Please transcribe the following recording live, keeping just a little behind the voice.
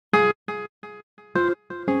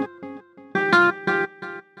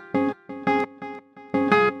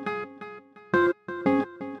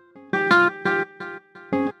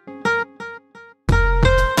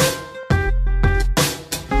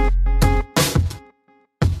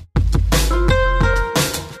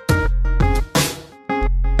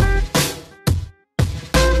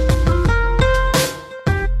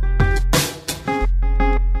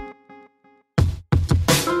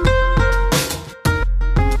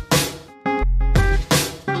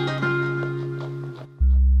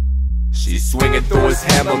swinging through his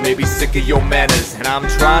hammer, maybe sick of your manners. And I'm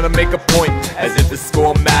trying to make a point, as if the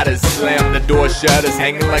score matters. Slam the door shutters,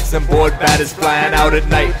 hanging like some bored batters. Flying out at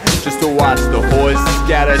night, just to watch the whores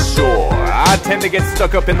scatter. Sure, I tend to get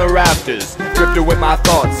stuck up in the rafters, drifted with my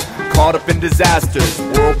thoughts, caught up in disasters.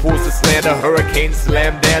 Whirlpools of slander, hurricane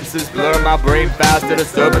slam dances, blur my brain faster,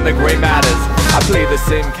 disturbing the gray matters. I play the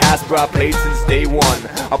same Casper I played since day one,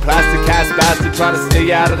 a plastic cast bastard trying to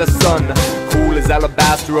stay out of the sun. Cool as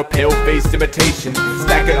alabaster, a pale-faced imitation,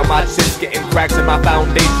 stacking on my chips, getting cracks in my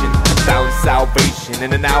foundation. Found salvation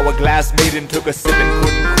in an hourglass maiden, took a sip and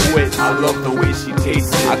couldn't quit. I love the way she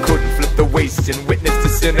tasted, I couldn't flip the waist and witness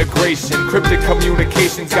disintegration. Cryptic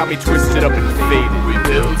communications got me twisted up and faded. We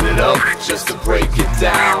build it up just to break it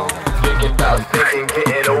down, thinking about thinking,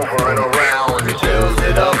 getting over and around. We build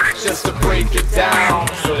it up just to break it down,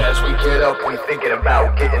 so as we get up we thinking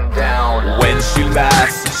about getting down. When she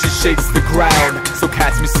laughs, she shakes the ground, so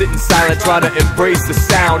catch me sitting silent, trying to embrace the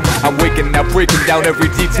sound. I'm waking up, breaking down every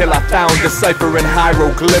detail I found, deciphering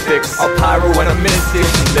hieroglyphics, a pyro and a mystic.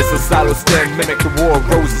 This a silo stand, mimic the war of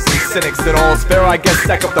roses and cynics. That all's fair, I guess,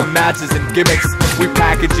 stack up the matches and gimmicks. We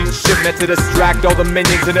package each shipment to distract all the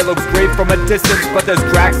minions, and it looks great from a distance, but there's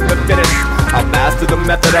cracks in the finish. I master the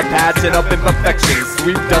method of patching up imperfections,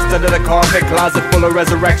 sweep dust under the carpet, closet full of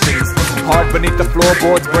resurrections. Heart beneath the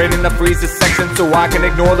floorboards, brain in the freezer section, so I can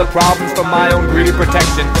ignore the problems for my own greedy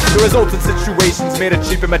protection. The resultant situations made of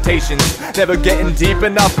cheap imitations, never getting deep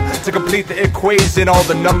enough to complete the equation. All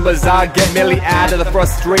the numbers I get merely add to the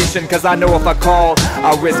frustration, cause I know if I call,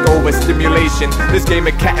 I'll risk overstimulation. This game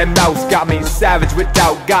of cat and mouse got me savage with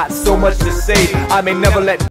doubt, got so much to say, I may never let